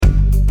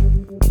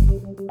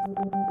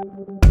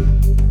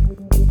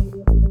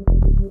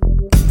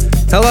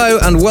Hello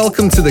and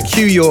welcome to the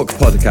Q York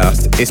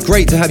podcast. It's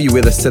great to have you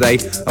with us today,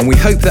 and we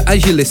hope that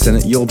as you listen,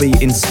 you'll be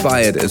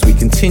inspired as we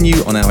continue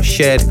on our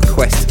shared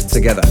quest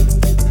together.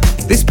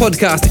 This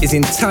podcast is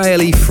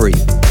entirely free,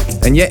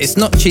 and yet it's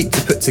not cheap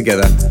to put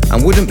together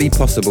and wouldn't be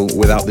possible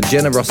without the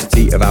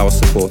generosity of our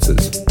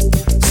supporters.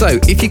 So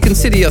if you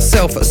consider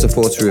yourself a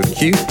supporter of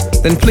Q,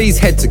 then please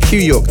head to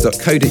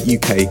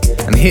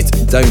qyork.co.uk and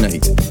hit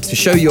donate to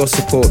show your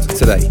support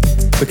today,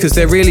 because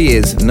there really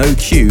is no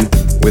Q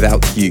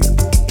without you.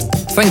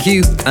 Thank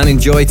you and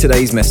enjoy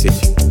today's message.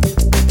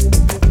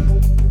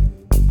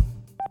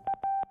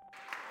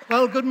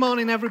 Well, good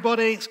morning,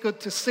 everybody. It's good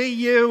to see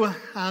you,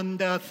 and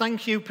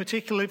thank you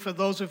particularly for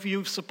those of you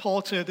who've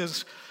supported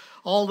us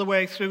all the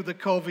way through the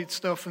COVID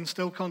stuff and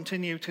still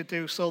continue to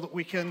do so that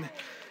we can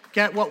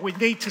get what we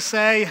need to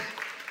say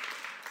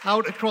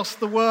out across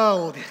the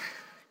world.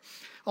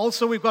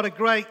 Also, we've got a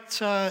great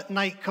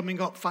night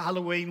coming up for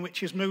Halloween,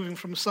 which is moving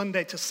from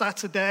Sunday to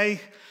Saturday.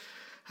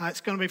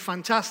 It's going to be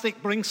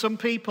fantastic. Bring some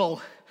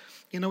people.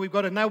 You know, we've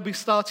got to now be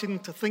starting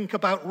to think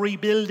about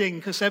rebuilding,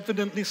 because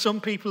evidently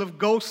some people have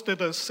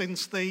ghosted us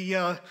since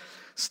the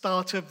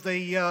start of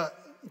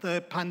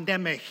the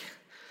pandemic.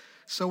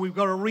 So we've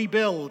got to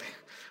rebuild.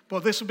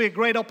 But this will be a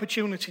great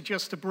opportunity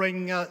just to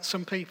bring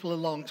some people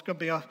along. It's going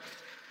to be a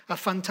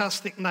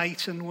fantastic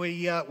night, and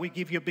we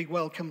give you a big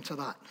welcome to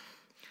that.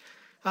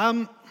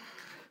 I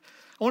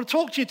want to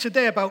talk to you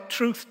today about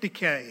truth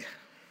decay,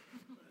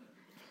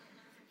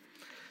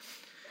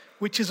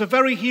 which is a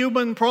very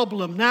human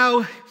problem.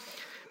 Now,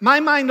 my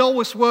mind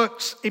always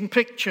works in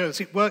pictures.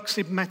 It works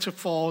in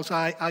metaphors.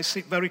 I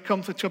sit very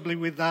comfortably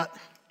with that.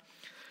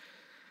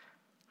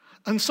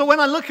 And so when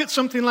I look at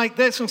something like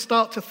this and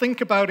start to think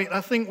about it,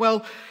 I think,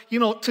 well, you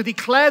know, to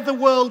declare the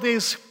world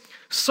is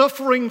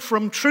suffering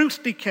from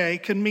truth decay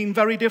can mean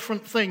very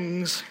different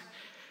things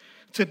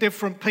to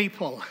different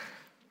people.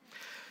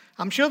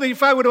 I'm sure that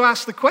if I were to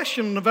ask the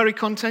question on a very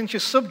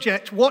contentious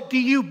subject, what do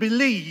you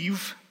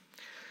believe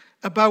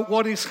about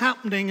what is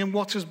happening and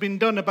what has been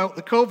done about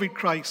the COVID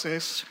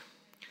crisis,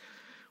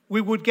 we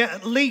would get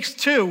at least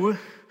two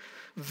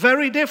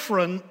very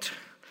different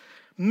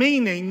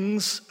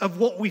meanings of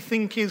what we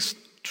think is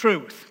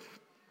truth.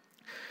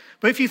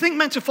 But if you think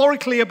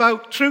metaphorically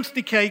about truth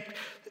decay,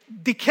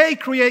 decay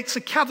creates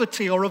a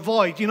cavity or a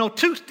void. You know,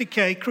 tooth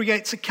decay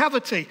creates a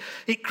cavity.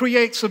 It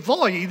creates a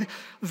void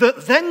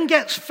that then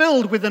gets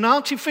filled with an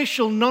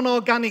artificial,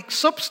 non-organic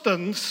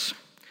substance,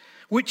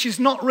 which is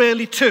not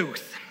really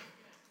tooth.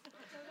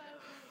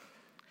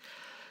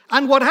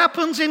 And what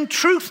happens in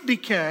truth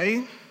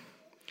decay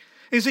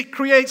is it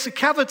creates a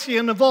cavity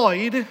and a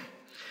void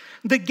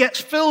that gets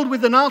filled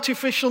with an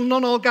artificial,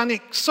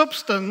 non-organic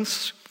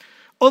substance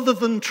other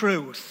than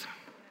truth.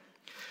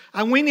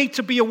 And we need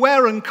to be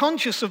aware and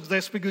conscious of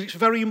this because it's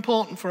very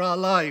important for our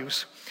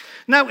lives.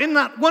 Now, in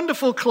that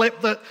wonderful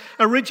clip that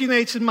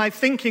originated my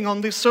thinking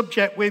on this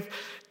subject with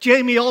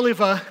Jamie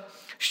Oliver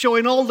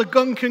showing all the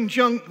gunk and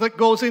junk that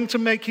goes into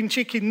making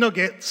chicken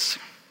nuggets,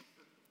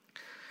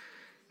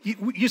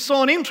 you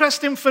saw an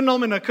interesting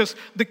phenomena because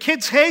the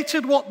kids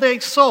hated what they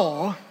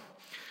saw,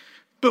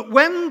 but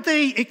when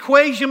the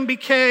equation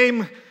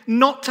became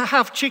not to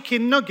have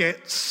chicken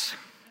nuggets,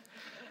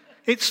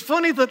 it's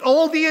funny that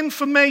all the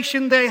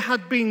information they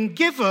had been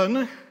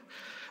given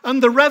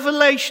and the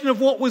revelation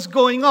of what was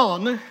going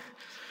on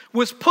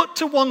was put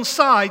to one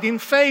side in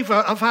favor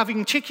of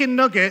having chicken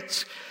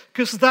nuggets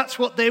because that's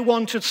what they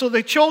wanted. So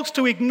they chose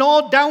to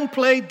ignore,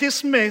 downplay,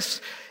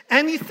 dismiss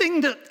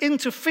anything that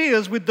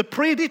interferes with the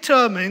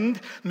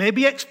predetermined,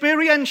 maybe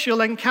experiential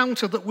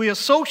encounter that we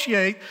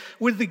associate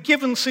with the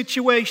given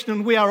situation,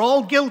 and we are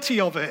all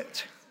guilty of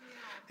it.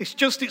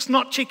 It's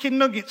not chicken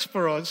nuggets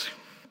for us.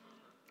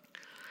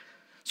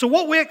 So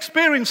what we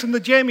experience in the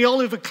Jamie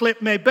Oliver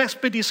clip may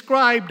best be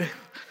described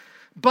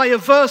by a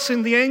verse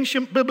in the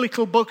ancient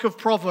biblical book of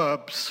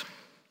Proverbs,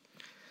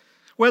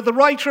 where the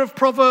writer of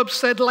Proverbs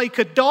said, like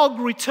a dog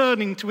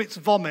returning to its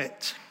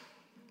vomit.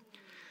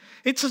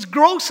 It's as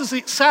gross as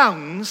it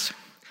sounds,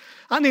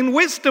 and in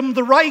wisdom,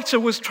 the writer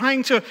was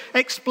trying to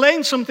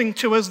explain something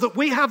to us that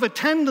we have a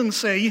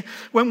tendency,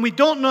 when we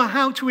don't know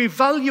how to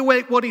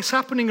evaluate what is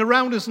happening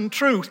around us in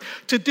truth,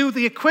 to do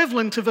the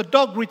equivalent of a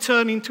dog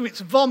returning to its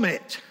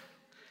vomit.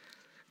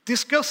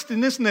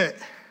 Disgusting, isn't it?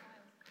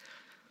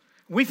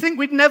 We think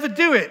we'd never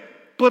do it,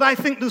 but I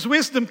think there's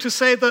wisdom to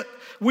say that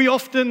we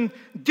often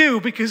do,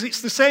 because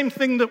it's the same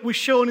thing that was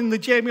shown in the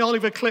Jamie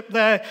Oliver clip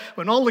there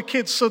when all the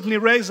kids suddenly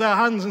raised their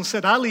hands and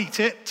said, I'll eat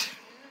it.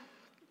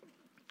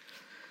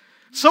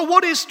 So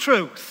what is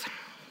truth?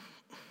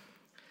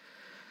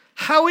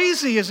 How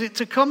easy is it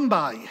to come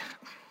by?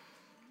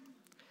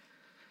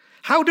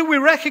 How do we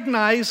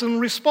recognize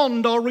and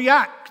respond or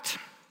react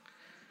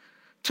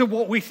to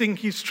what we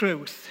think is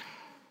truth?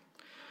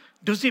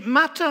 Does it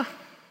matter?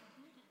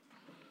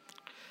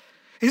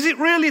 Is it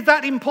really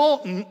that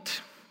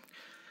important?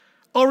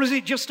 Or is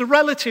it just a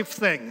relative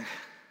thing?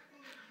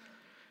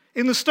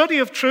 In the study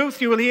of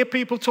truth, you will hear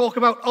people talk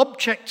about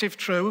objective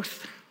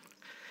truth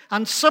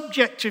and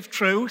subjective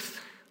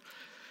truth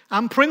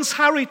and Prince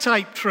Harry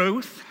type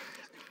truth.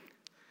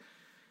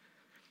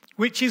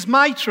 which is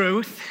my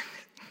truth.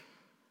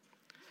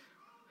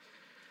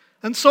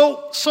 And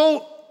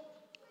so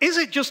is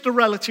it just a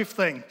relative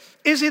thing?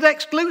 Is it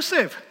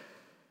exclusive?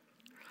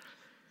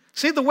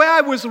 See, the way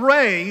I was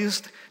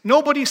raised,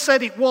 nobody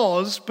said it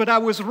was, but I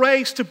was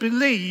raised to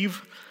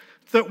believe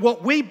that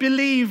what we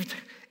believed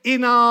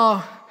in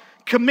our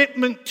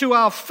commitment to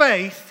our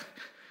faith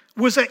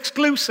was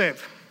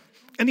exclusive.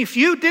 And if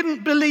you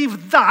didn't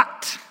believe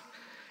that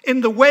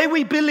in the way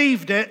we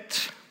believed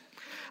it,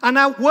 and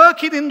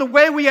outwork it in the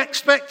way we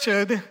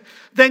expected,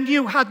 then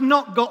you had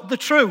not got the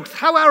truth.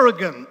 How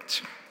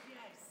arrogant.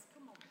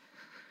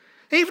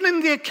 Even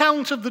in the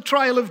account of the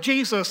trial of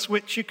Jesus,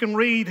 which you can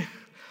read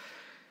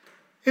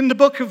in the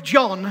book of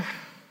John,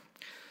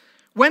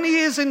 when he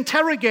is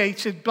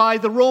interrogated by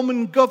the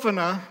Roman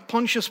governor,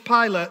 Pontius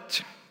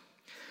Pilate,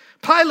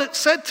 Pilate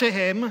said to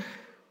him,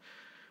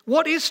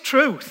 "What is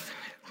truth?"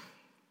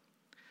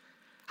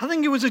 I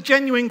think it was a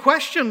genuine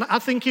question. I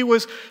think he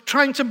was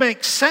trying to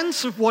make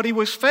sense of what he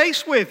was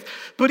faced with.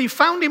 But he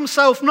found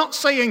himself not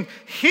saying,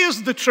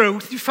 "Here's the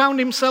truth." He found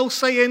himself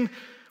saying,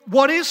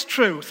 "What is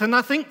truth?" And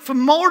I think for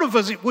more of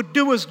us, it would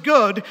do us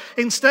good,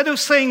 instead of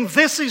saying,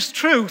 "This is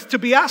truth," to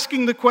be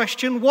asking the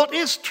question, "What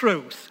is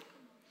truth?"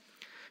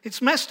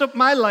 It's messed up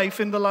my life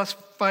in the last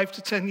 5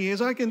 to 10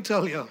 years, I can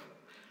tell you.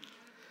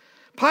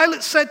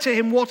 Pilate said to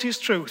him, "What is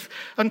truth?"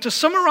 And to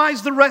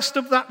summarize the rest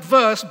of that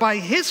verse, by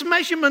his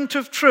measurement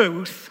of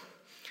truth,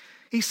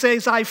 he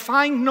says, "I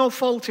find no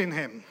fault in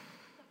him."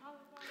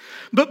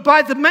 But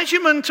by the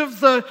measurement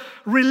of the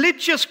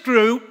religious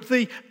group,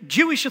 the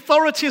Jewish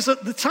authorities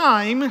at the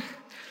time,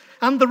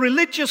 and the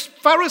religious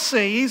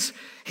Pharisees,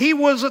 he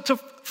was at a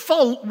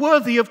fault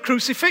worthy of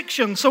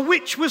crucifixion. So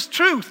which was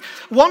truth?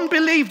 One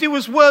believed he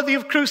was worthy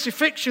of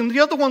crucifixion.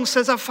 The other one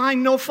says, "I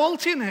find no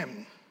fault in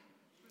him."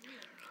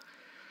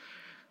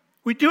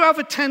 We do have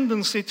a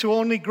tendency to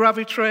only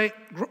gravitate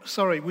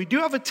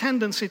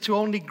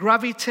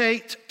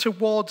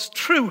towards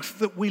truth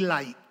that we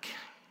like.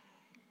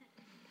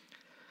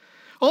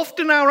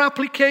 Often our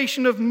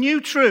application of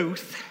new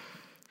truth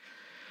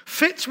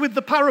fits with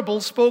the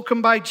parable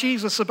spoken by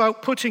Jesus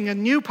about putting a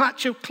new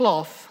patch of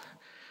cloth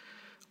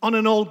on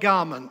an old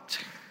garment.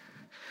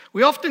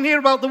 We often hear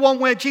about the one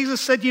where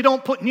Jesus said you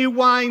don't put new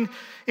wine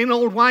in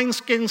old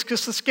wineskins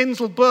because the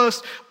skins will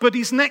burst. But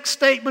his next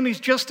statement is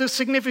just as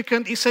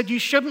significant. He said you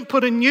shouldn't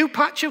put a new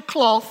patch of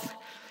cloth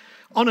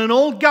on an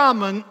old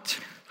garment,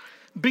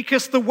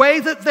 because the way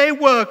that they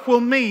work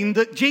will mean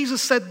that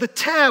Jesus said the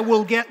tear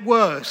will get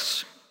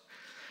worse.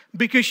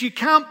 Because you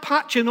can't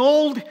patch an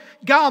old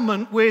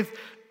garment with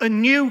a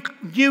new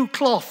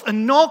cloth,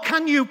 and nor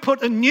can you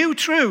put a new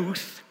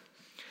truth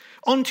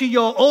onto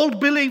your old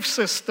belief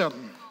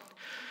system.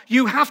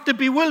 You have to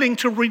be willing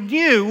to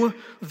renew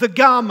the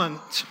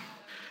garment.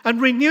 And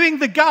renewing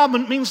the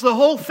garment means the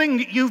whole thing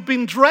that you've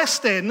been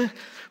dressed in.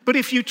 But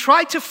if you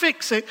try to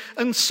fix it,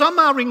 and some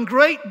are in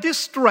great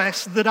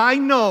distress that I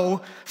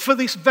know for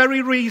this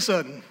very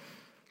reason.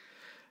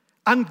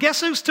 And guess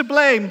who's to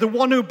blame? The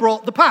one who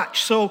brought the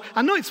patch. So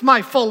I know it's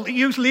my fault. It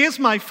usually is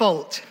my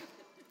fault.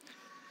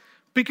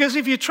 Because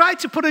if you try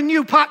to put a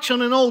new patch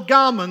on an old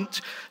garment,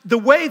 the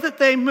way that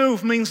they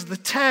move means the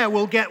tear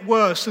will get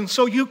worse. And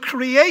so you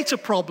create a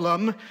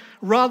problem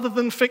rather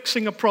than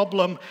fixing a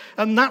problem.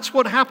 And that's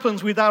what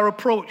happens with our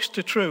approach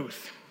to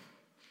truth.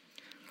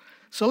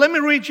 So let me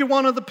read you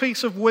one other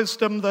piece of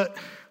wisdom that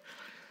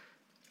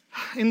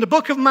in the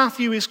book of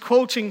Matthew is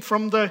quoting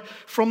from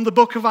the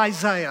book of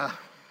Isaiah,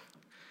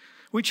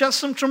 which has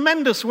some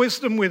tremendous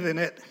wisdom within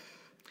it.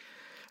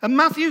 And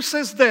Matthew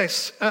says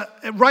this,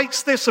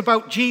 writes this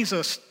about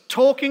Jesus,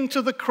 talking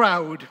to the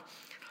crowd.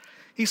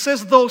 He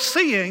says, "Though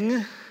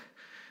seeing,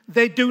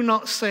 they do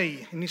not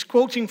see." And he's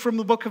quoting from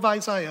the book of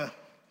Isaiah.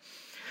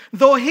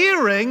 "Though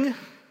hearing,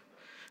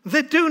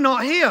 they do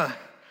not hear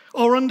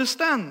or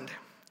understand.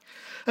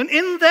 And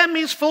in them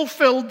is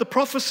fulfilled the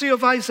prophecy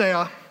of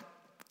Isaiah.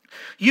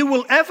 You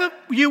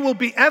will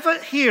be ever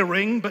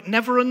hearing, but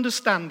never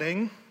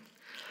understanding.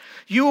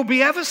 You will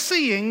be ever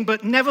seeing,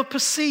 but never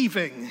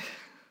perceiving.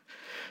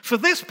 For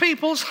this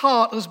people's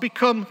heart has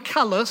become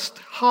calloused,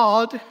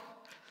 hard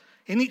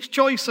in its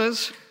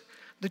choices.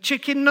 The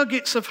chicken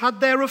nuggets have had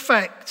their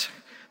effect.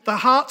 The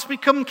heart's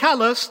become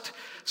calloused.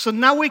 So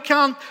now we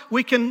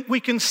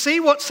can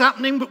see what's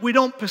happening, but we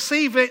don't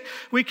perceive it.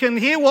 We can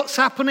hear what's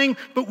happening,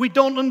 but we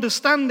don't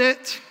understand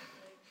it.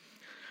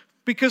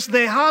 Because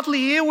they hardly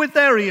hear with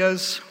their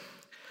ears,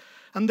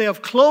 and they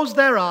have closed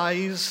their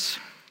eyes."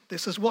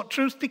 This is what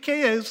truth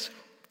decay is.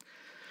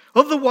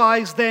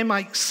 "Otherwise they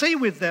might see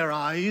with their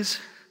eyes,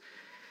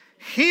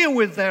 hear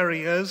with their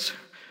ears,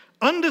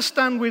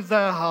 understand with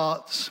their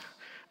hearts,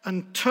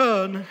 and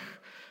turn,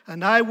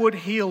 and I would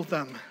heal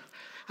them."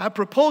 I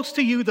propose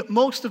to you that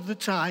most of the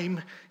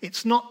time,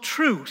 it's not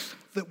truth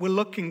that we're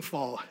looking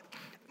for.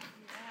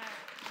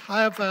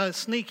 I have a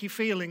sneaky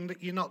feeling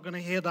that you're not going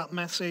to hear that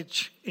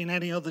message in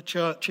any other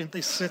church in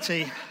this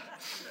city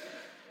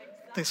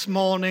this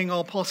morning,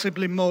 or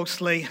possibly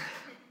mostly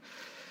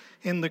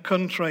in the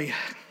country.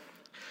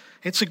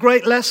 It's a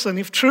great lesson.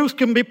 If truth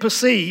can be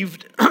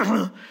perceived,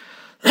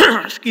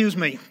 excuse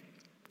me,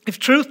 if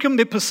truth can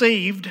be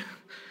perceived,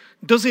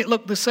 does it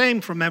look the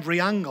same from every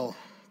angle?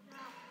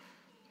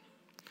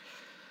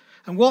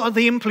 And what are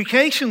the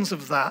implications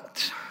of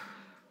that?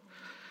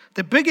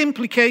 The big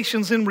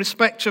implications in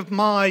respect of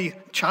my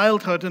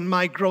childhood and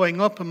my growing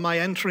up and my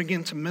entering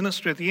into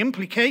ministry, the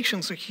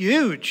implications are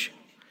huge.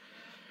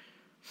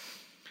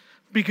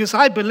 Because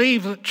I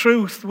believe that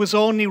truth was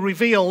only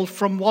revealed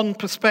from one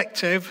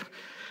perspective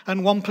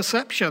and one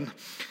perception.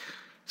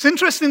 It's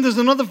interesting, there's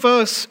another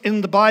verse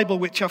in the Bible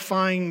which I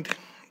find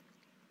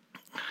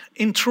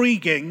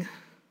intriguing.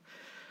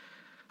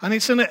 And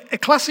it's in a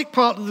classic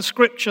part of the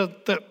scripture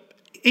that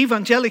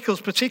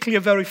evangelicals particularly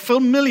are very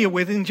familiar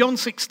with. In John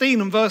 16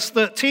 and verse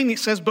 13 it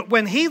says, "But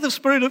when he, the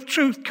Spirit of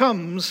truth,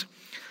 comes,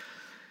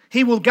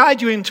 he will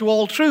guide you into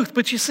all truth."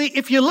 But you see,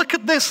 if you look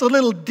at this a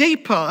little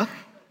deeper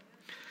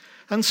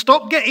and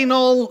stop getting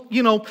all,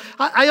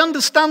 I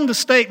understand the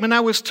statement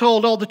I was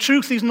told, the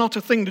truth is not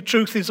a thing, the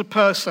truth is a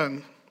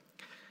person.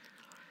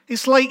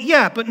 It's like,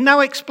 yeah, but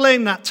now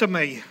explain that to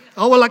me.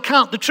 Oh, well, I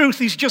can't. The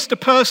truth is just a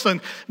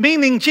person.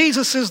 Meaning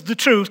Jesus is the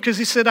truth because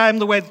he said, "I am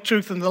the way, the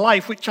truth, and the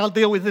life," which I'll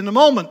deal with in a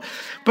moment.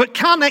 But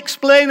can't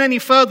explain any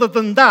further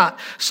than that.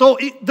 So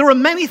there are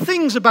many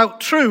things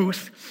about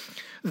truth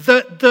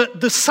that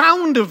the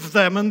sound of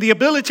them and the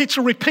ability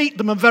to repeat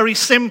them are very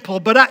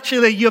simple, but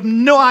actually you have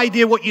no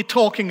idea what you're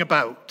talking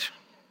about.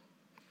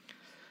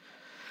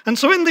 And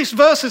so in this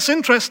verse it's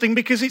interesting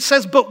because it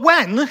says, "But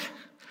when,"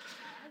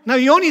 now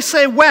you only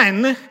say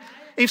when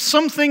if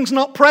something's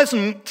not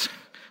present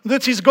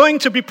that is going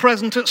to be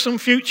present at some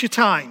future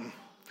time.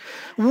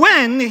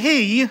 When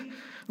he,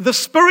 the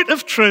Spirit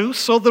of truth,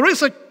 so there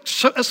is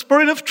a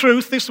Spirit of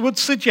truth, this would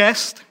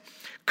suggest,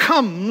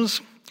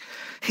 comes,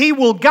 he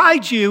will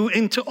guide you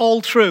into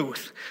all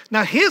truth.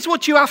 Now here's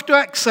what you have to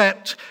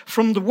accept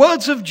from the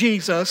words of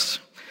Jesus.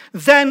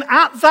 Then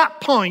at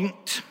that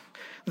point,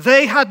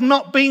 they had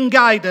not been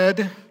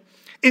guided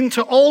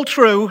into all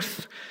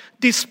truth,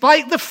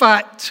 despite the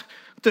fact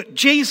that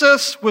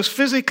Jesus was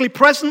physically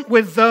present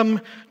with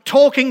them,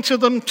 talking to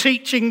them,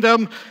 teaching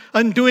them,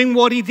 and doing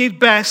what he did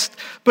best.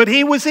 But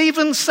he was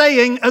even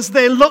saying, as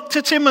they looked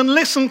at him and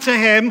listened to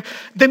him,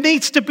 there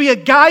needs to be a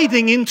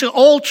guiding into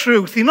all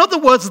truth. In other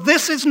words,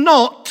 this is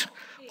not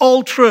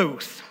all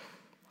truth.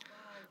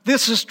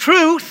 This is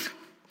truth,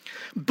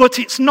 but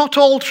it's not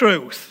all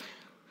truth.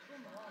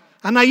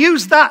 And I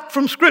use that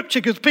from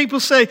Scripture because people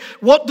say,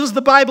 what does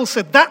the Bible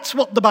say? That's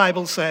what the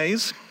Bible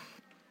says.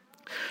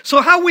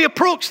 So how we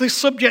approach this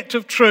subject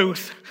of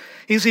truth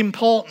is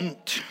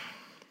important.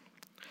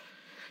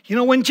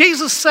 When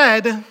Jesus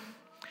said,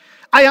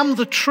 "I am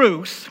the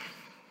truth,"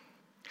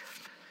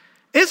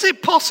 is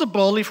it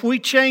possible if we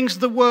change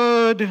the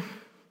word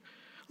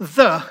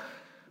 "the"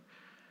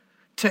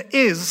 to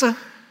 "is,"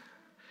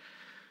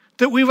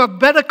 that we have a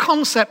better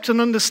concept and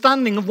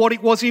understanding of what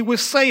it was he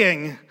was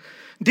saying?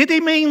 Did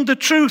he mean the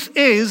truth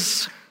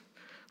is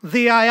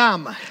the I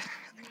am?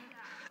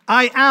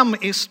 I am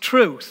is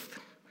truth.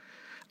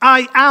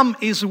 I am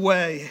is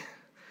way.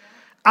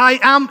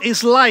 I am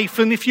is life.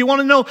 And if you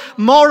want to know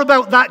more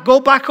about that, go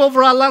back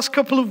over our last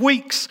couple of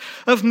weeks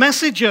of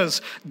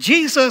messages.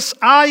 Jesus,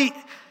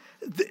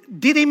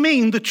 did he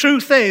mean the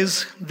truth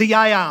is the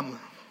I am?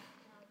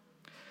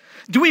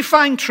 Do we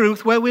find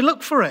truth where we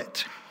look for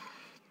it?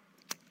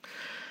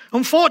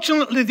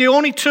 Unfortunately, the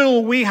only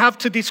tool we have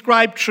to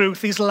describe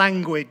truth is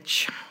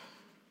language.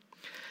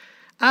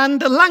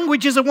 And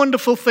language is a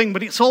wonderful thing,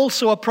 but it's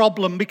also a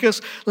problem because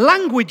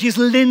language is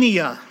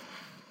linear.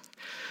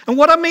 And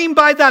what I mean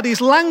by that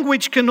is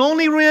language can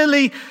only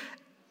really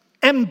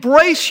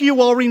embrace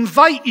you or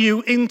invite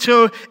you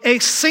into a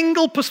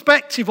single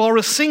perspective or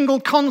a single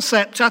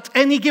concept at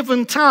any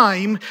given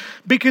time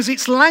because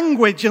it's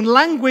language, and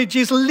language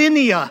is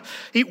linear.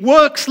 It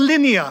works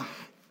linear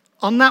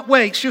on that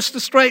way. It's just a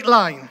straight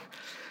line.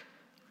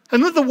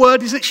 Another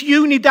word is it's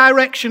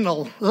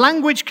unidirectional.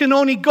 Language can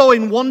only go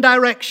in one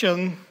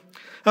direction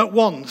at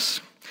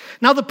once.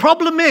 Now the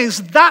problem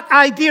is that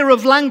idea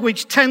of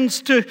language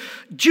tends to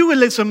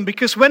dualism,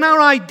 because when our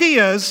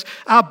ideas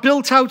are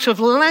built out of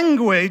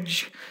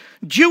language,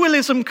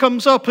 dualism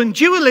comes up, and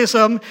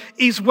dualism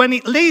is when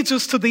it leads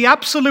us to the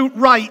absolute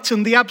right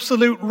and the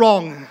absolute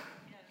wrong.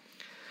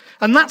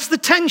 And that's the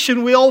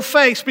tension we all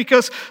face,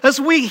 because as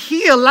we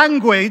hear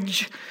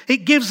language,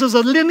 it gives us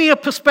a linear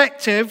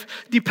perspective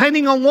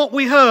depending on what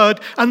we heard,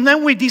 and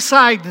then we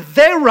decide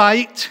they're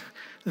right,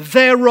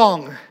 they're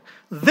wrong.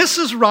 This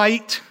is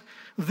right,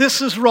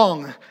 this is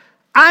wrong.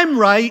 I'm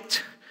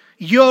right,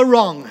 you're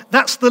wrong.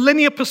 That's the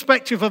linear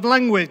perspective of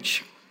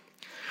language.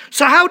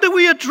 So how do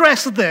we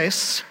address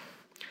this,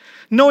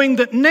 knowing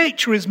that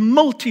nature is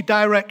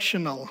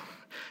multidirectional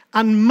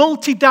and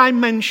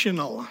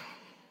multidimensional?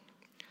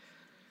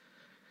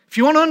 If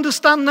you want to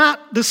understand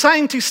that, the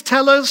scientists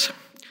tell us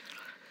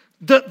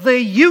that the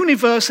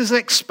universe is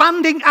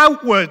expanding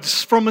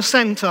outwards from a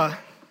center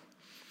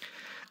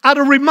at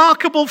a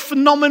remarkable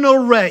phenomenal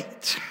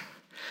rate.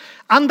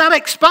 And that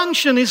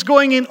expansion is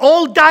going in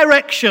all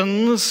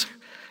directions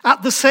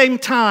at the same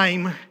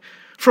time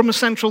from a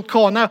central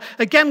core. Now,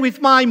 again, with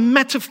my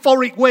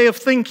metaphoric way of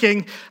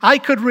thinking, I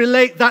could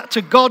relate that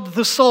to God,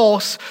 the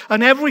source,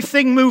 and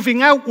everything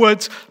moving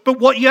outwards. But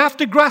what you have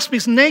to grasp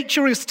is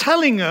nature is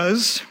telling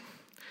us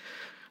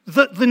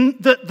that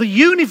the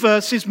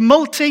universe is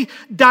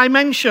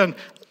multi-dimension.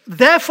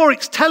 Therefore,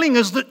 it's telling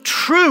us that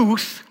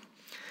truth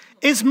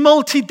is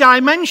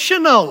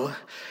multi-dimensional.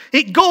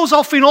 It goes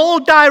off in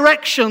all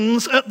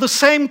directions at the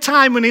same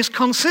time and is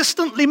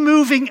consistently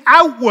moving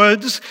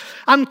outwards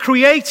and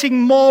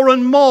creating more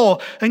and more.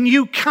 And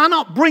you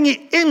cannot bring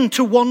it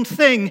into one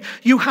thing.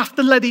 You have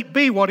to let it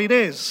be what it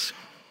is.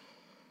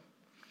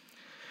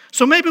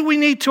 So maybe we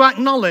need to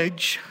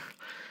acknowledge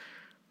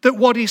that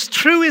what is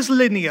true is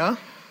linear,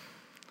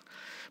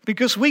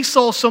 because we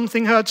saw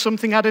something, heard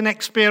something, had an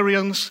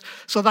experience,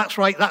 so that's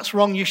right, that's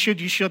wrong, you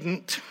should, you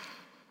shouldn't.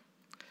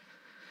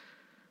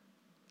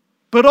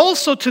 But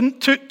also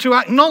to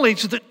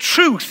acknowledge that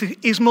truth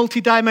is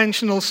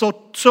multidimensional.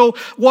 So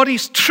what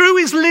is true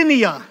is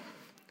linear.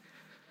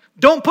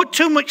 Don't put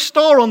too much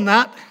store on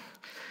that,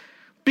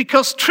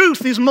 because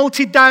truth is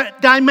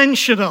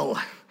multidimensional.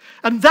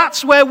 And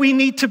that's where we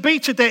need to be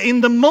today,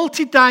 in the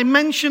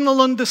multidimensional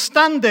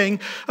understanding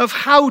of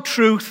how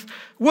truth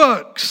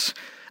works.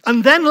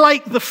 And then,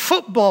 like the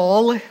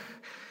football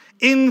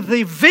in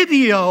the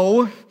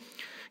video,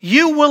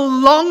 you will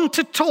long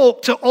to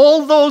talk to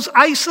all those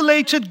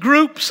isolated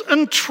groups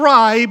and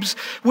tribes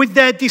with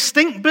their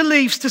distinct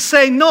beliefs to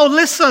say, no,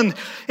 listen,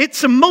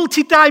 it's a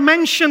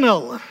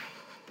multidimensional.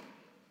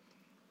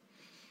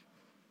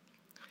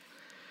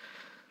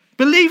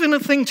 Believing a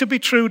thing to be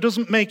true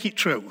doesn't make it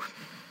true.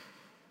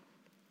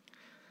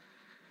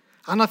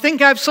 And I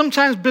think I've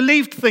sometimes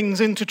believed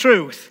things into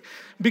truth.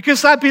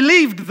 Because I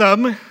believed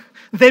them,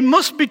 they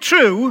must be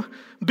true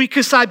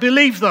because I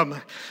believe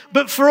them.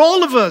 But for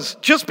all of us,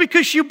 just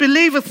because you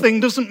believe a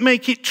thing doesn't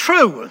make it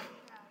true.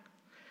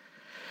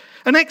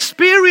 And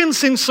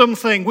experiencing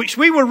something, which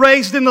we were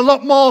raised in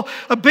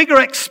a bigger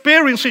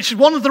experience, which is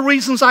one of the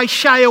reasons I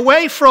shy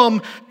away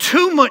from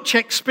too much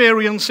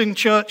experience in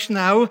church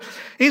now,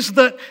 is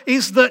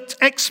that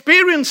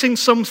experiencing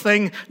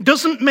something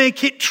doesn't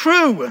make it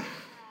true.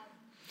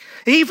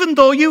 Even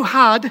though you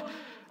had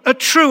a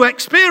true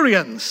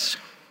experience.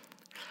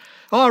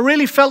 Oh, I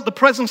really felt the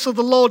presence of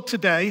the Lord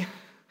today.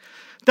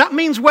 That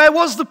means, where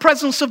was the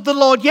presence of the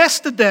Lord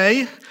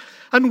yesterday?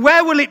 And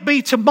where will it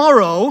be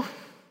tomorrow?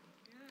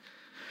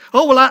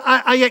 Oh, well,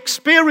 I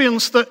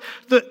experienced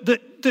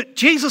that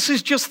Jesus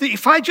is just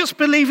if I just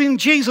believe in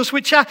Jesus,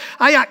 which I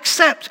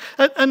accept,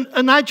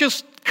 and I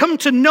just come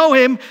to know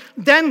him,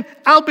 then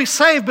I'll be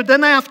saved. But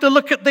then I have to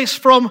look at this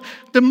from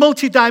the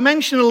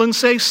multidimensional and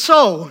say,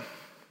 so,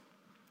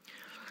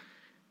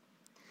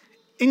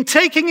 in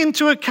taking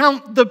into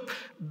account the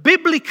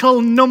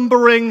biblical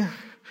numbering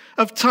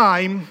of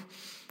time,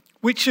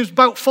 which is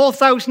about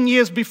 4,000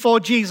 years before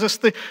Jesus,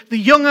 the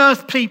young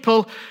earth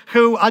people,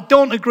 who I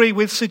don't agree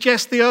with,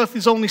 suggest the earth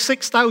is only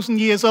 6,000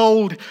 years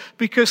old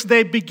because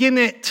they begin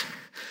it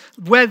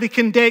where they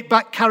can date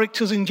back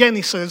characters in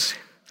Genesis.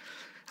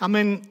 I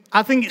mean,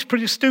 I think it's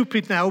pretty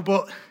stupid now,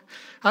 but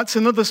that's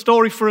another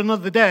story for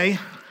another day.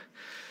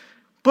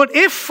 But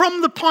if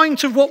from the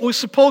point of what was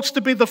supposed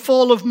to be the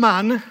fall of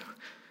man,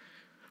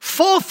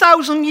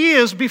 4,000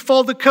 years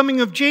before the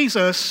coming of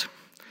Jesus,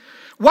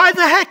 why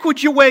the heck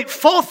would you wait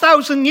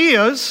 4,000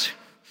 years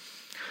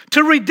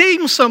to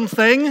redeem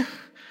something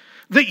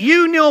that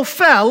you know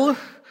fell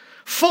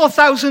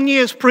 4,000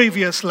 years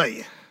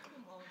previously?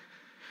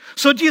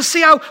 So do you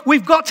see how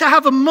we've got to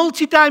have a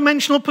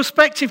multidimensional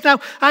perspective?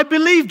 Now, I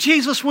believe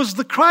Jesus was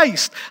the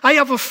Christ. I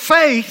have a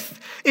faith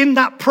in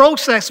that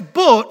process,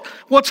 but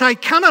what I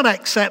cannot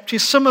accept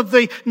is some of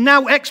the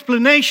now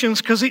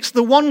explanations, because it's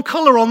the one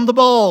color on the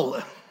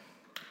ball.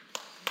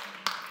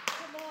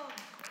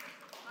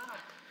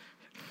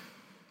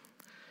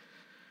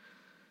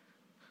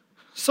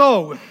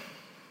 So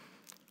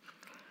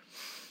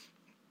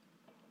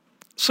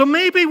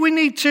maybe we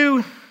need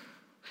to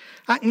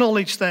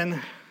acknowledge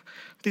then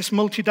this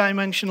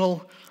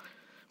multidimensional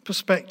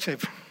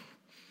perspective.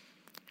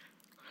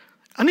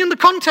 And in the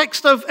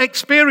context of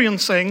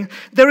experiencing,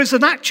 there is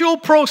an actual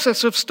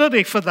process of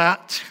study for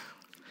that,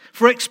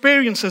 for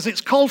experiences.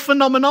 It's called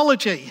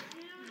phenomenology.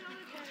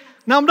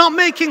 Now, I'm not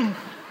making...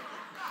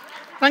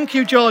 Thank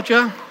you,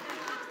 Georgia.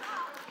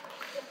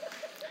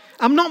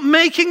 I'm not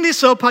making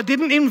this up. I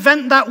didn't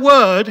invent that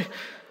word.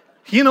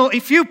 You know,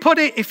 if you put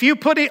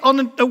it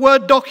on a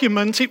Word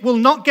document, it will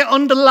not get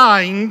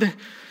underlined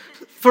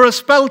for a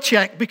spell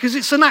check, because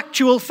it's an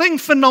actual thing,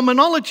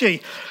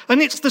 phenomenology.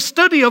 And it's the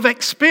study of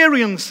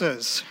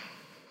experiences.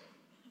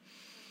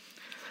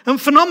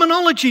 And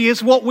phenomenology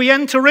is what we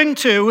enter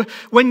into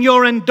when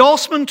your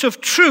endorsement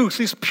of truth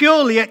is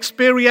purely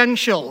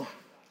experiential.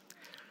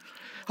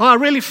 Oh, I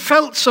really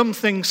felt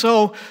something,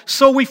 so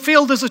we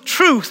feel there's a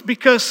truth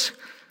because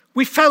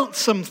we felt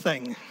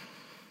something.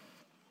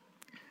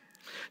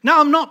 Now,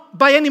 I'm not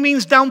by any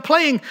means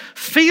downplaying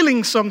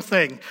feeling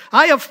something.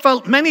 I have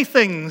felt many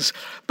things,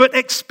 but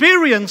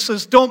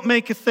experiences don't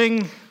make a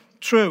thing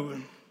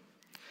true.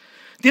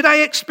 Did I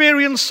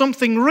experience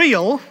something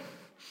real?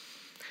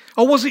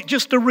 Or was it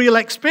just a real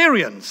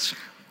experience?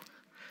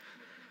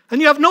 And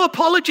you have no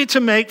apology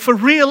to make for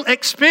real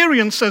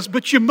experiences,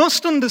 but you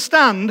must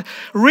understand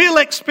real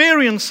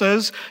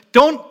experiences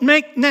don't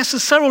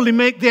necessarily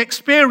make the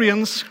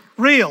experience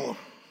real.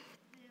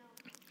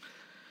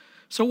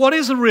 So what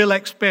is a real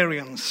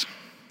experience?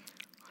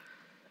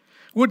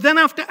 We'd then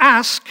have to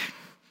ask,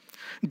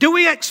 do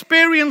we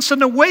experience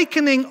an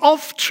awakening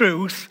of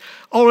truth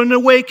or an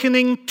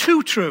awakening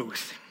to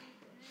truth?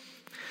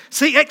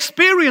 See,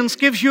 experience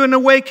gives you an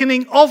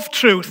awakening of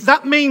truth.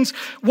 That means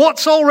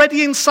what's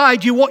already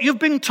inside you, what you've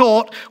been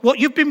taught, what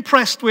you've been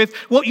pressed with,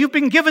 what you've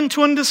been given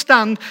to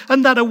understand.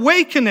 And that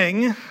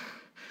awakening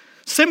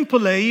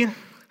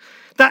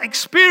that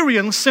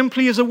experience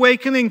simply is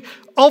awakening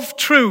of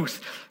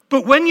truth.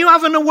 But when you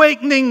have an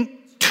awakening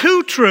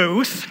to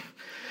truth,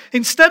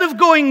 instead of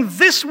going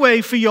this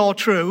way for your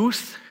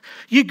truth,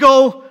 you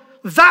go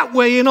that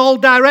way in all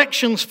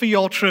directions for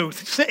your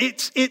truth.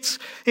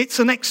 It's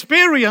an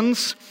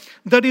experience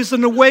that is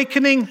an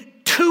awakening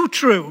to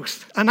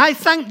truth. And I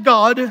thank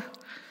God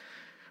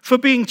for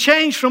being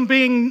changed from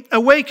being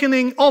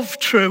awakening of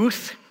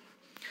truth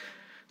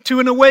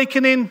to an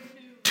awakening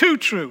to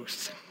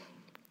truth.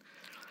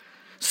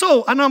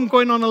 So, I know I'm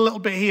going on a little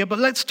bit here, but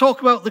let's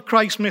talk about the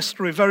Christ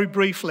mystery very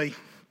briefly.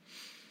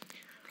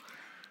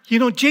 You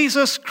know,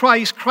 Jesus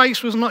Christ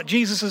was not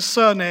Jesus'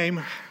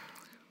 surname.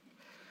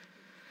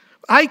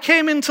 I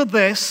came into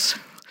this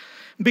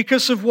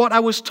because of what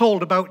I was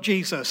told about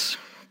Jesus.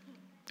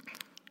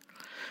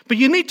 But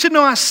you need to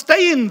know I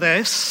stay in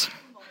this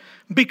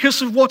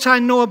because of what I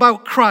know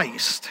about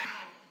Christ.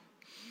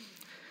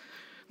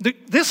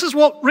 This is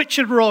what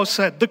Richard Rohr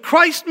said. The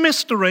Christ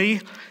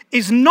mystery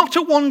is not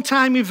a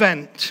one-time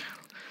event,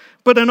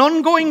 but an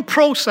ongoing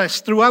process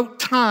throughout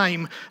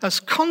time, as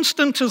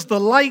constant as the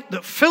light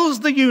that fills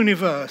the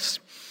universe.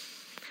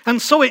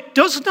 And so it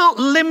does not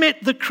limit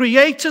the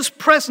Creator's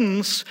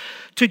presence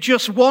to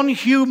just one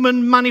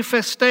human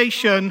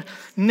manifestation,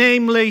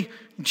 namely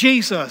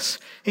Jesus.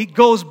 It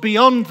goes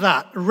beyond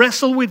that.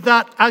 Wrestle with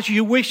that as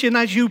you wish and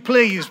as you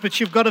please, but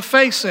you've got to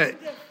face it.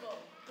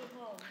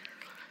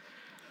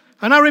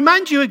 And I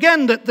remind you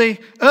again that the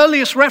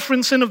earliest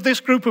referencing of this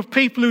group of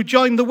people who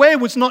joined the way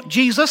was not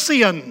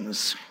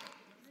Jesusians.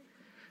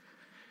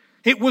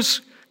 It was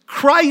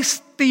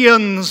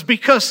Christians,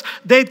 because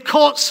they'd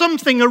caught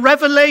something, a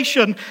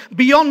revelation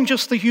beyond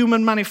just the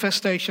human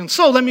manifestation.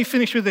 So let me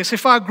finish with this.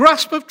 If our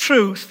grasp of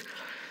truth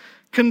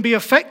can be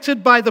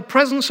affected by the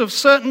presence of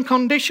certain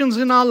conditions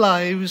in our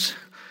lives,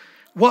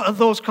 what are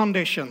those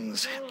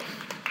conditions?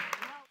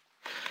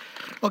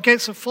 Okay,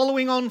 so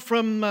following on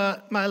from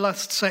my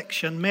last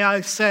section, may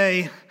I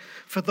say,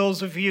 for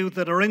those of you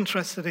that are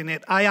interested in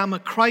it, I am a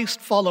Christ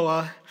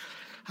follower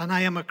and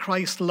I am a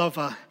Christ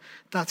lover.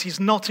 That is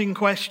not in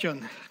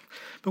question.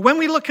 But when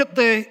we look at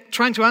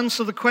trying to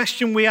answer the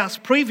question we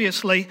asked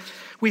previously,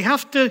 we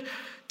have to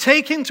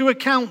take into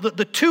account that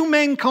the two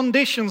main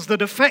conditions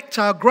that affect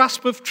our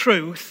grasp of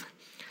truth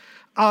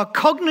are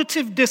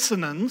cognitive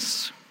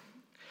dissonance,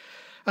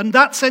 and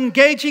that's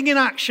engaging in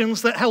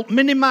actions that help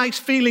minimize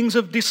feelings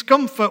of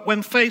discomfort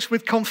when faced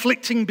with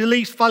conflicting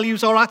beliefs,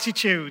 values, or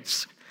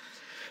attitudes.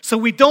 So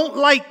we don't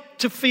like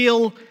to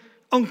feel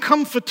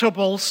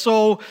uncomfortable,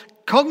 so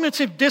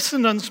cognitive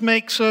dissonance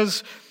makes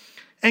us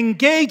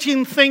engage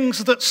in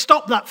things that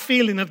stop that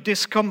feeling of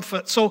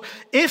discomfort. So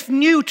if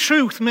new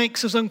truth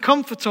makes us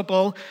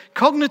uncomfortable,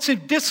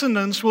 cognitive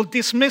dissonance will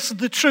dismiss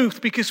the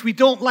truth because we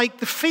don't like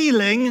the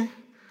feeling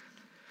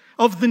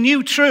of the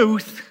new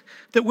truth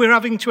that we're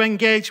having to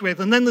engage with.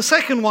 And then the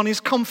second one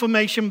is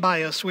confirmation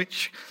bias,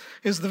 which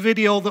is the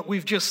video that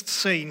we've just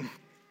seen.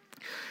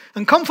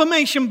 And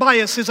confirmation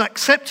bias is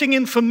accepting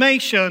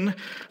information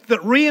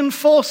that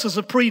reinforces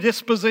a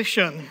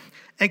predisposition,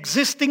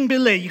 existing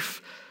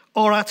belief,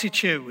 or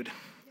attitude.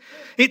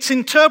 It's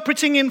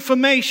interpreting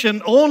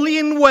information only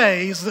in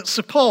ways that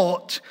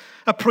support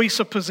a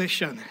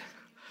presupposition.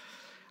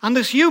 And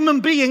as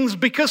human beings,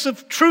 because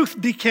of truth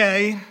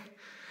decay,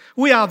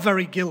 we are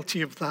very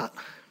guilty of that.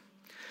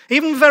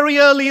 Even very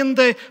early in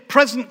the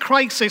present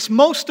crisis,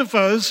 most of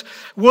us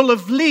will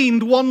have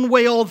leaned one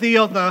way or the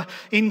other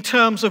in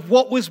terms of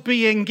what was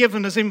being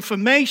given as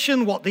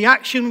information, what the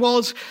action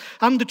was.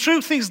 And the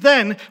truth is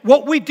then,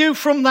 what we do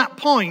from that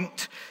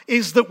point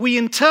is that we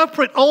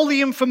interpret all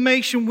the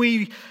information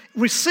we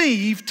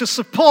receive to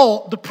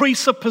support the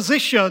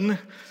presupposition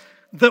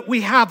that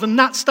we have. And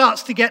that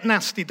starts to get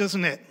nasty,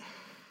 doesn't it?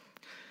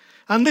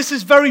 And this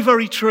is very,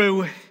 very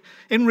true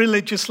in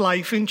religious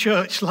life, in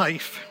church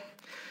life.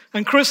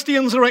 And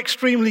Christians are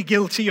extremely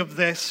guilty of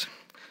this.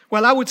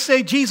 Well, I would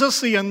say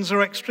Jesusians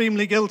are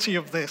extremely guilty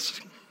of this.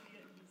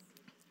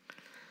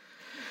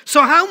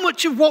 So how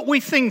much of what we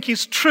think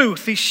is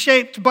truth is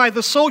shaped by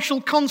the social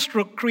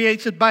construct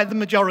created by the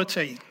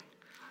majority?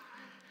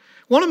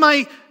 One of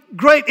my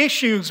great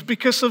issues,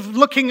 because of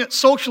looking at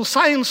social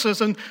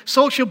sciences and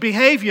social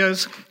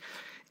behaviors,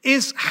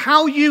 is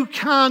how you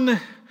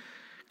can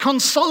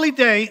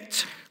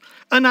consolidate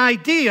an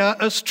idea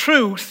as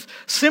truth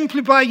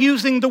simply by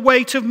using the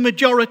weight of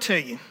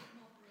majority.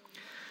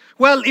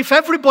 Well, if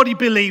everybody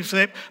believes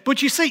it,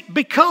 but you see,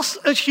 because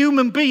as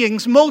human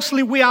beings,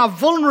 mostly we are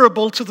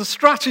vulnerable to the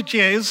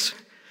strategies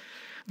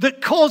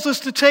that cause us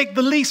to take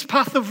the least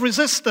path of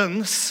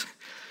resistance,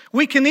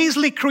 we can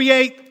easily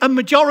create a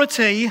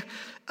majority,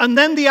 and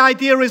then the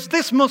idea is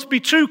this must be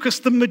true because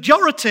the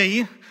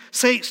majority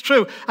say it's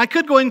true. I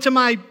could go into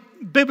my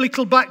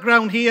biblical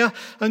background here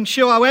and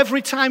show how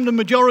every time the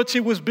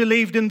majority was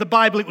believed in the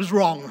Bible, it was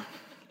wrong.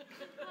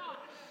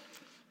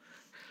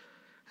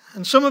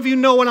 And some of you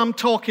know what I'm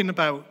talking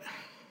about.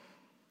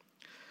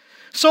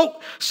 So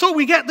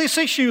we get this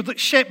issue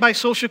that's shaped by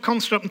social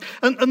construct.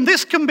 And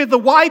this can be the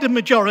wider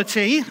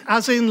majority,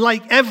 as in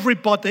like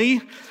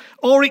everybody,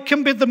 or it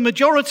can be the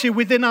majority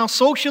within our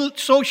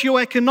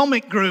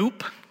socio-economic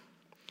group.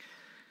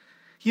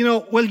 You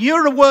know, well,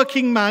 you're a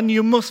working man,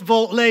 you must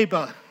vote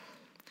Labour.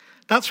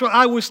 That's what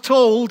I was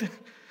told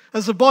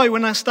as a boy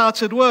when I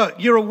started work.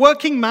 You're a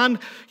working man,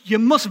 you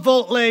must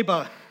vote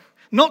Labour.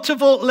 Not to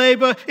vote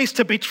Labour is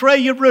to betray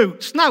your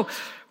roots. Now,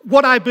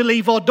 what I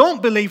believe or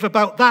don't believe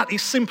about that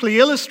is simply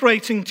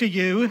illustrating to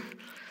you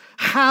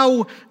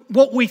how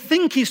what we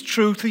think is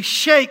truth is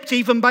shaped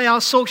even by our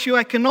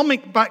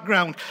socioeconomic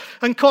background.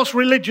 And of course,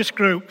 religious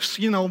groups,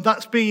 you know,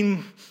 that's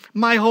been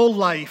my whole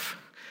life.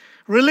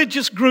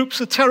 Religious groups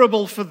are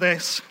terrible for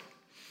this.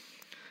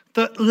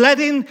 That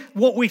letting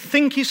what we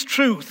think is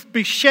truth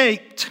be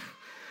shaped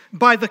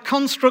by the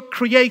construct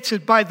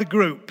created by the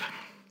group.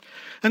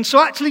 And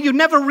so actually you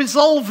never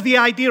resolve the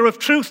idea of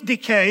truth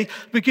decay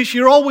because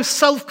you're always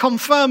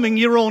self-confirming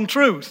your own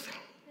truth.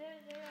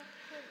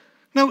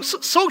 Now,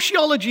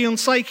 sociology and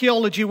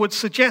psychology would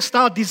suggest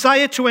our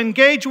desire to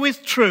engage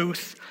with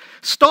truth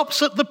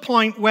stops at the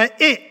point where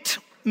it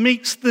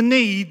meets the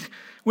need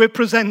we're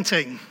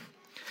presenting.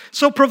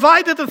 So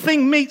provided a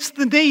thing meets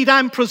the need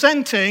I'm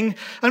presenting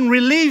and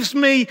relieves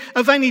me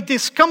of any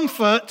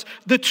discomfort,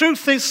 the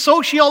truth is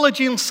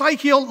sociology and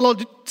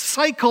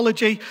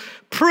psychology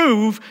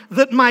prove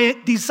that my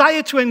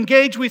desire to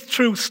engage with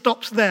truth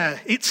stops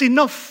there. It's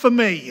enough for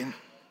me.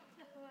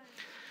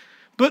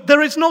 But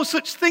there is no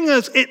such thing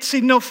as it's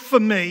enough for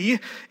me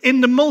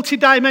in the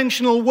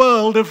multidimensional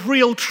world of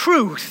real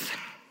truth.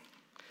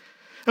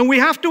 And we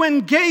have to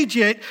engage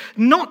it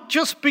not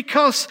just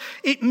because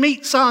it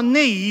meets our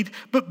need,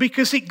 but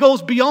because it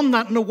goes beyond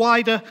that in a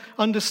wider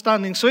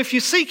understanding. So if you're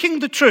seeking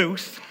the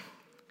truth,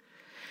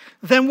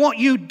 then what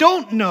you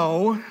don't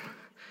know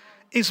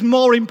is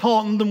more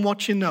important than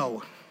what you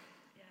know.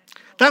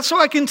 That's how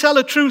I can tell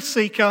a truth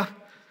seeker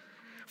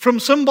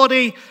from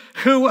somebody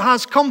who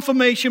has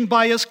confirmation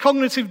bias,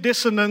 cognitive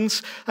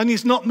dissonance, and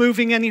is not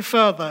moving any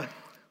further.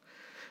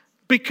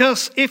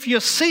 Because if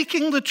you're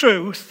seeking the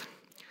truth,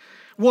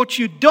 what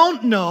you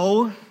don't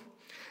know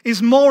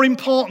is more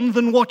important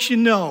than what you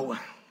know.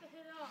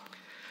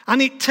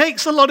 And it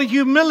takes a lot of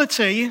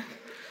humility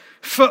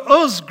for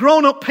us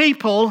grown-up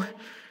people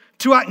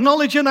to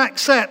acknowledge and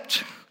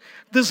accept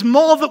there's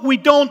more that we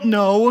don't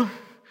know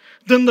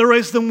than there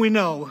is than we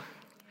know.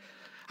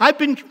 I've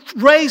been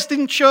raised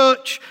in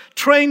church,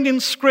 trained in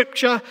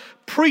scripture,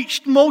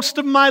 preached most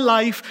of my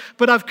life,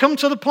 but I've come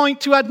to the point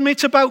to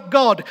admit about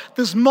God,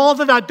 there's more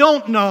that I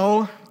don't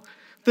know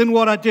than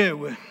what I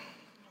do.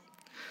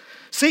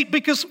 See,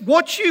 because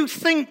what you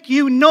think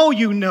you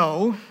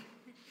know,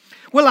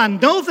 well, I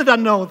know that I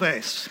know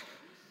this.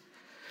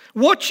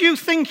 What you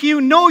think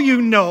you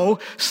know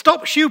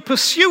stops you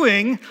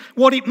pursuing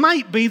what it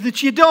might be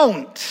that you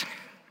don't.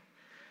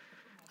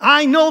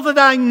 I know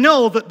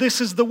that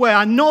this is the way.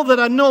 I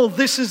know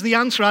this is the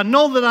answer. I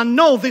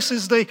know this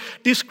is the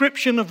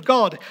description of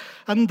God.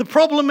 And the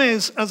problem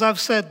is, as I've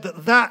said,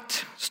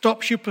 that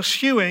stops you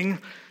pursuing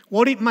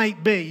what it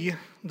might be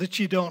that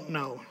you don't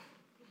know.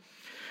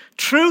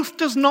 Truth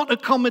does not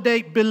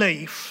accommodate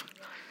belief.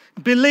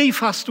 Belief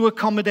has to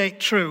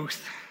accommodate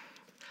truth.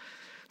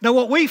 Now,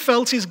 what we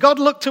felt is God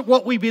looked at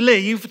what we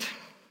believed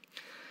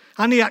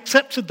and he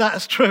accepted that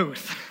as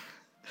truth.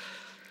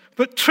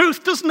 But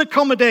truth doesn't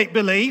accommodate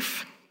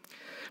belief.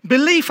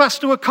 Belief has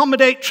to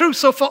accommodate truth.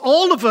 So for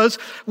all of us,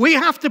 we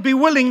have to be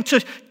willing to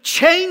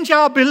change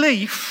our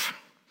belief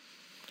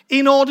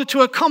in order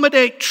to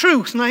accommodate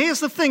truth. Now,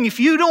 here's the thing. If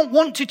you don't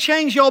want to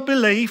change your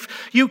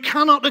belief, you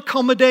cannot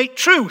accommodate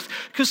truth,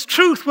 because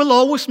truth will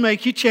always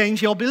make you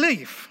change your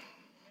belief.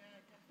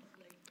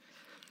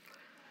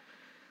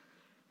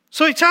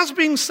 So it has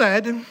been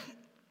said,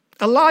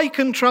 a lie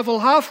can travel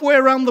halfway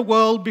around the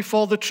world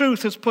before the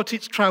truth has put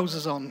its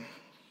trousers on.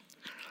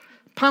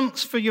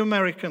 Pants for you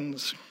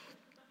Americans.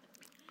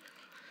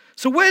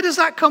 So where does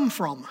that come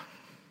from?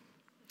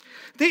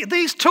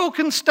 These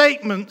token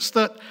statements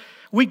that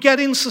we get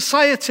in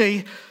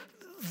society,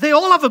 they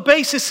all have a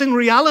basis in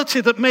reality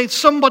that made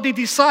somebody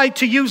decide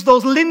to use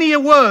those linear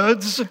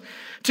words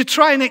to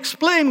try and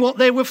explain what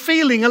they were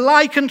feeling. A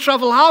lie can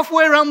travel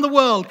halfway around the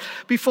world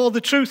before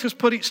the truth has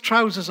put its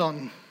trousers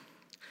on.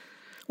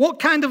 What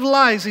kind of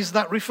lies is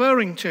that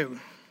referring to?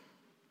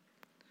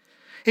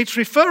 It's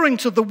referring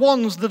to the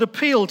ones that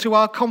appeal to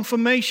our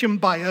confirmation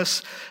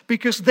bias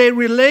because they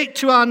relate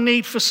to our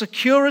need for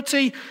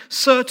security,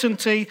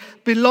 certainty,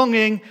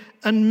 belonging,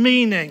 and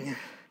meaning.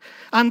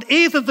 And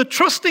either the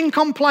trusting,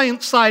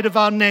 compliant side of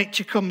our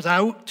nature comes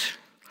out,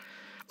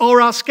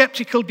 or our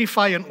skeptical,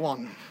 defiant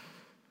one.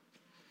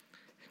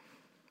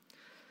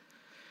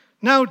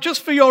 Now,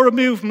 just for your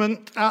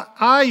amusement,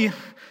 I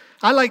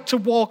like to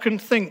walk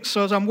and think.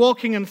 So as I'm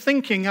walking and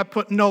thinking, I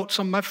put notes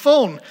on my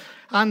phone.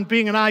 And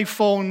being an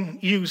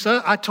iPhone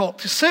user, I talk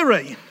to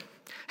Siri.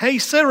 Hey,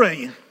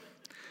 Siri.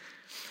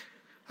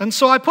 And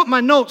so I put my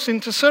notes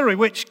into Siri,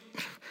 which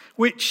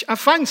I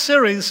find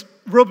Siri's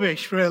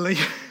rubbish, really.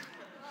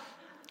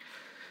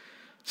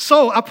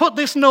 So I put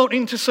this note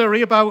into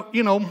Siri about,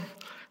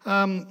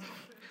 that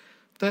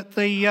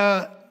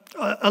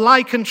a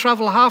lie can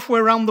travel halfway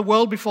around the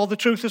world before the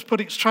truth has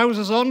put its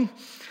trousers on.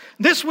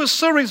 This was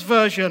Siri's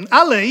version.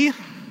 Ali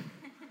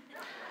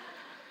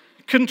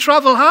can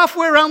travel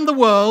halfway around the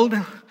world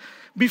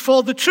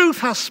before the truth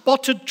has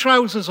spotted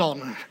trousers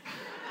on.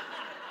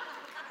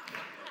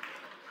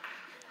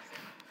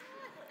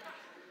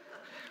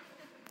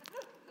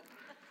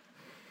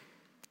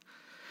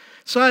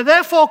 So I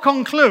therefore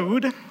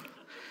conclude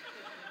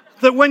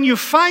that when you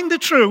find the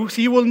truth,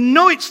 you will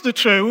know it's the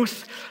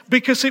truth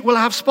because it will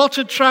have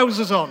spotted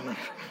trousers on.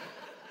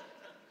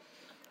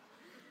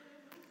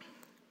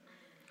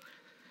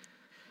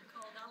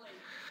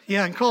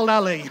 Yeah, and called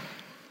Ali.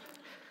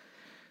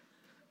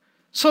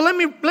 So let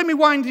me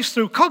wind this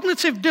through.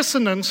 Cognitive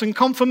dissonance and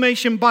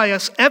confirmation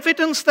bias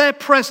evidence their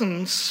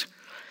presence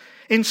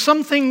in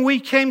something we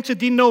came to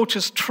denote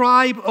as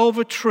tribe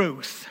over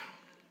truth.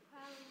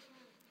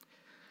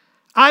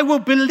 I will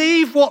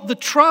believe what the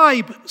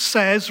tribe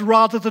says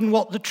rather than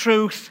what the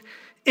truth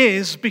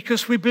is,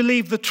 because we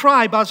believe the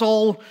tribe has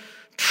all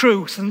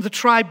truth and the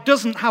tribe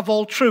doesn't have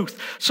all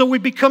truth. So we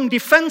become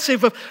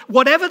defensive of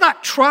whatever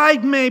that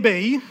tribe may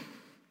be.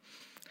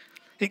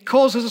 It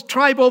causes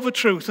tribe over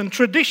truth and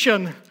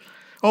tradition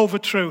over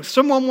truth.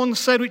 Someone once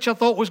said, which I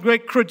thought was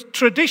great,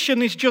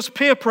 tradition is just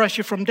peer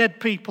pressure from dead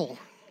people.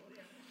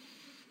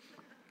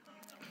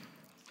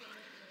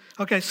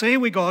 Okay, so here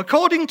we go.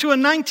 According to a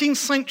 19th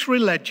century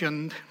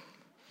legend,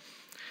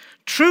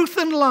 truth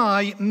and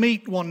lie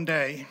meet one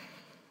day.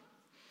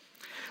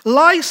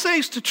 Lie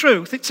says to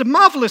truth, it's a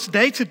marvelous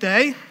day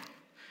today.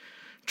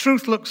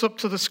 Truth looks up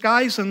to the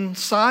skies and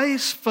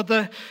sighs, for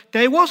the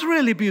day was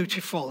really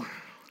beautiful.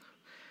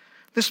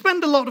 They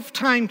spend a lot of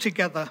time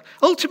together,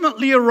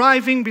 ultimately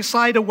arriving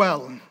beside a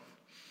well.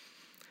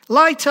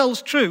 Lie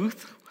tells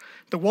truth,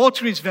 the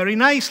water is very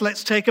nice,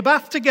 let's take a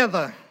bath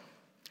together.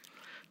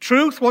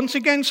 Truth, once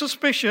again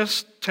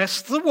suspicious,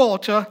 tests the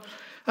water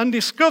and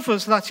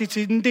discovers that it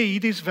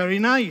indeed is very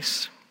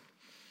nice.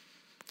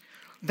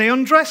 They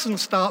undress and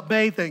start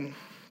bathing.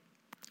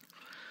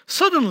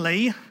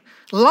 Suddenly,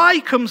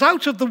 lie comes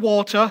out of the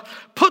water,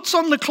 puts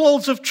on the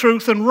clothes of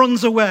truth and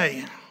runs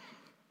away.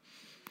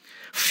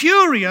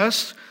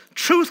 Furious,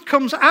 truth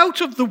comes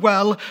out of the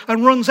well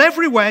and runs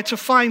everywhere to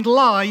find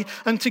lie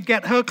and to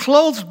get her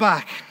clothes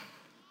back.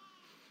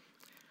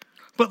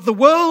 But the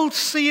world,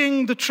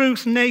 seeing the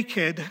truth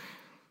naked,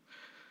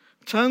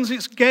 turns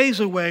its gaze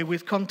away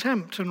with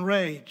contempt and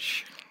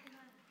rage.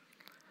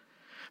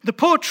 The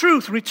poor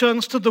truth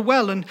returns to the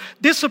well and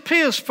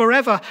disappears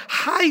forever,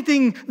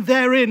 hiding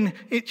therein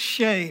its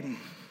shame.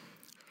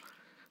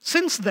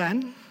 Since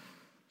then,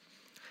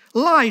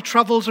 lie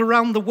travels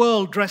around the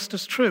world dressed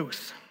as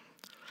truth,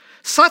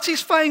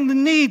 satisfying the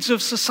needs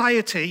of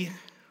society,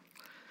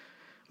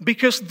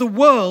 because the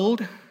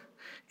world,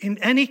 in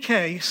any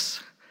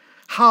case,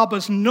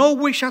 harbors no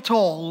wish at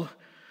all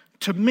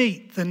to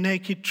meet the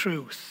naked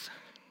truth.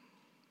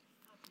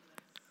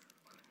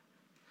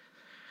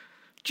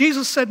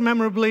 Jesus said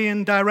memorably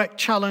in direct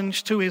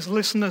challenge to his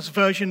listeners'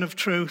 version of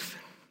truth,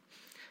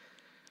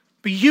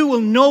 "But you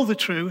will know the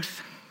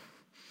truth,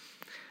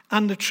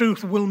 and the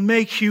truth will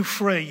make you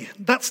free."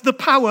 That's the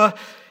power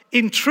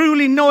in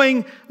truly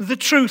knowing the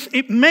truth.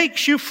 It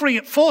makes you free.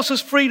 It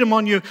forces freedom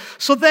on you.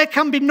 So there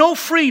can be no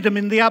freedom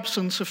in the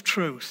absence of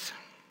truth.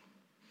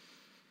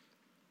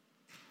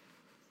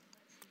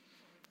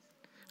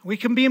 We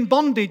can be in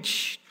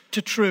bondage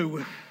to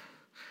true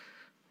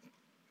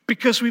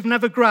because we've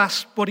never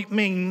grasped what it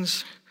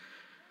means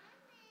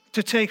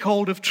to take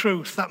hold of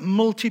truth, that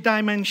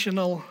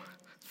multidimensional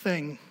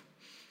thing.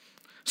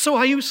 So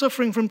are you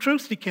suffering from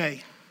truth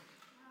decay?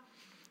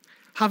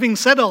 Having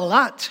said all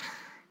that,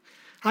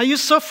 are you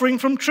suffering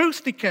from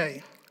truth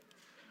decay?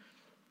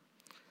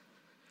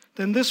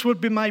 Then this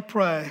would be my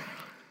prayer.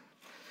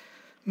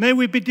 May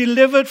we be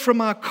delivered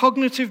from our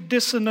cognitive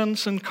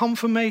dissonance and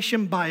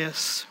confirmation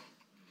bias,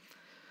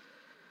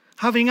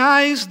 having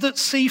eyes that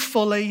see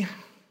fully,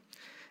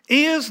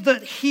 ears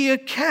that hear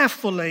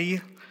carefully,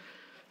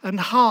 and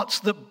hearts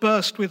that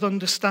burst with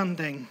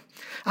understanding.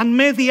 And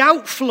may the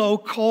outflow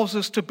cause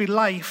us to be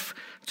life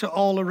to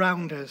all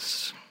around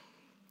us.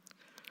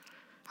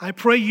 I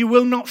pray you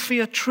will not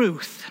fear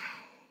truth,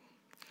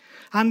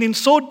 and in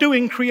so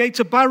doing create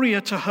a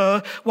barrier to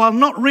her while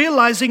not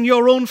realizing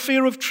your own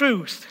fear of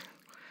truth,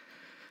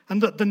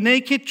 and that the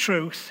naked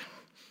truth,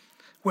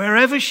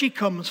 wherever she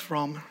comes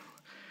from,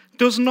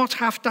 does not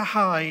have to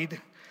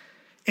hide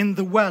in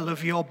the well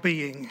of your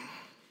being.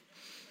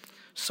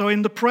 So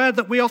in the prayer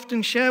that we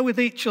often share with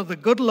each other,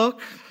 good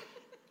luck.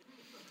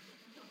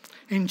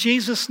 In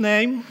Jesus'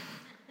 name.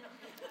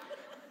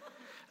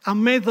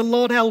 And may the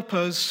Lord help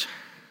us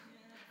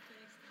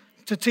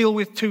to deal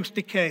with tooth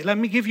decay. Let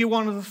me give you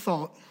one other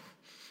thought.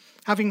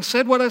 Having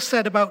said what I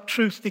said about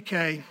tooth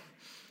decay,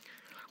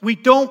 we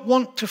don't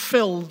want to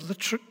fill the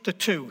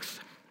tooth,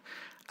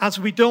 as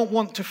we don't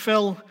want to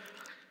fill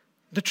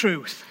the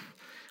truth.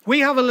 We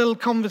have a little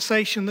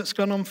conversation that's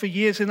gone on for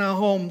years in our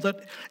home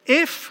that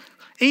if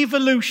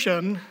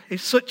evolution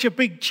is such a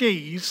big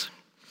cheese,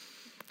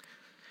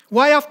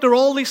 why after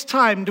all this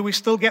time do we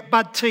still get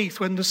bad teeth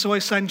when they're so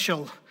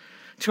essential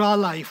to our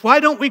life? Why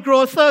don't we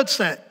grow a third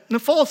set and a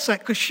fourth set?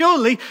 Because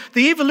surely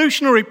the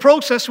evolutionary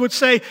process would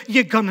say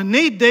you're going to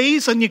need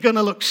these and you're going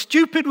to look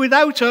stupid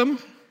without them.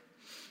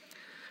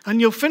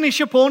 And you'll finish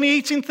up only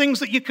eating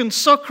things that you can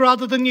suck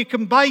rather than you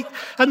can bite,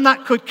 and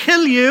that could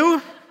kill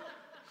you.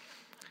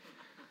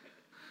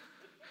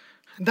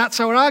 And that's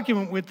our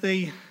argument with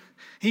the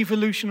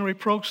evolutionary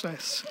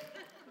process.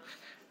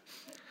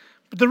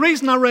 But the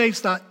reason I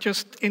raise that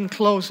just in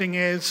closing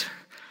is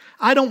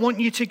I don't want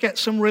you to get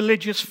some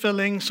religious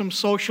filling, some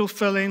social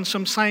filling,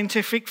 some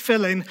scientific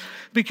filling,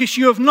 because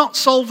you have not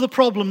solved the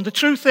problem. The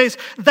truth is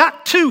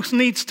that tooth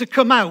needs to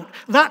come out.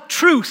 That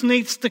truth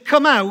needs to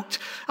come out,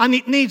 and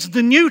it needs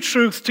the new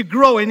truth to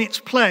grow in its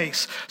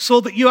place so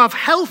that you have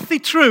healthy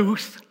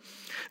truth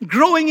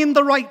growing in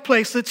the right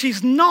place. That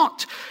is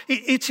not,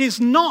 it is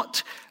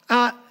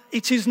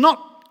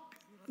not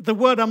the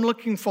word I'm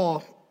looking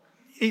for.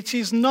 It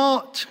is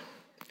not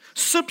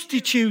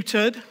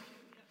substituted,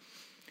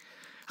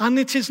 and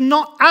it is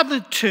not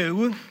added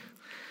to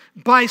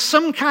by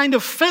some kind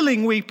of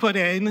filling we put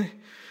in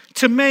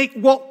to make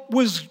what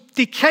was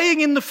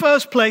decaying in the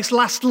first place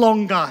last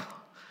longer,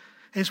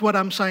 is what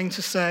I'm saying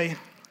to say.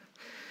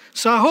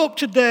 So I hope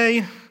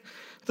today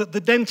that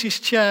the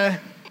dentist chair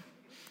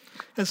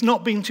has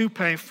not been too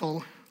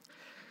painful,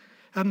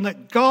 and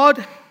that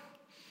God,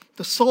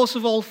 the source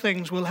of all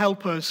things, will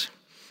help us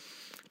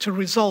to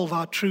resolve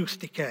our tooth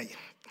decay.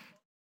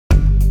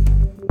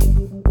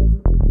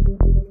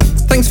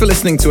 Thanks for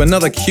listening to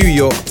another Q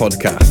York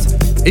podcast.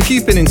 If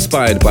you've been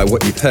inspired by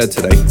what you've heard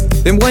today,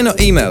 then why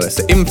not email us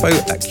at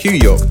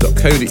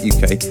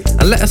info@qyork.co.uk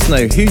and let us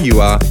know who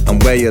you are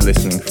and where you're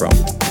listening from.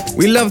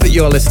 We love that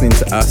you're listening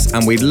to us,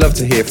 and we'd love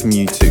to hear from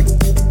you too.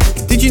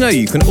 Did you know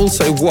you can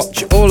also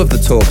watch all of the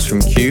talks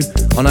from Q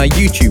on our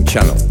YouTube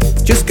channel?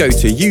 Just go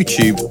to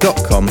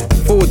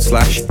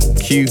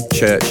youtube.com/Q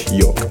Church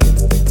York.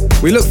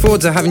 We look forward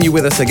to having you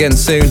with us again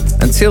soon.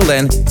 Until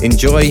then,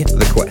 enjoy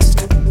the quest.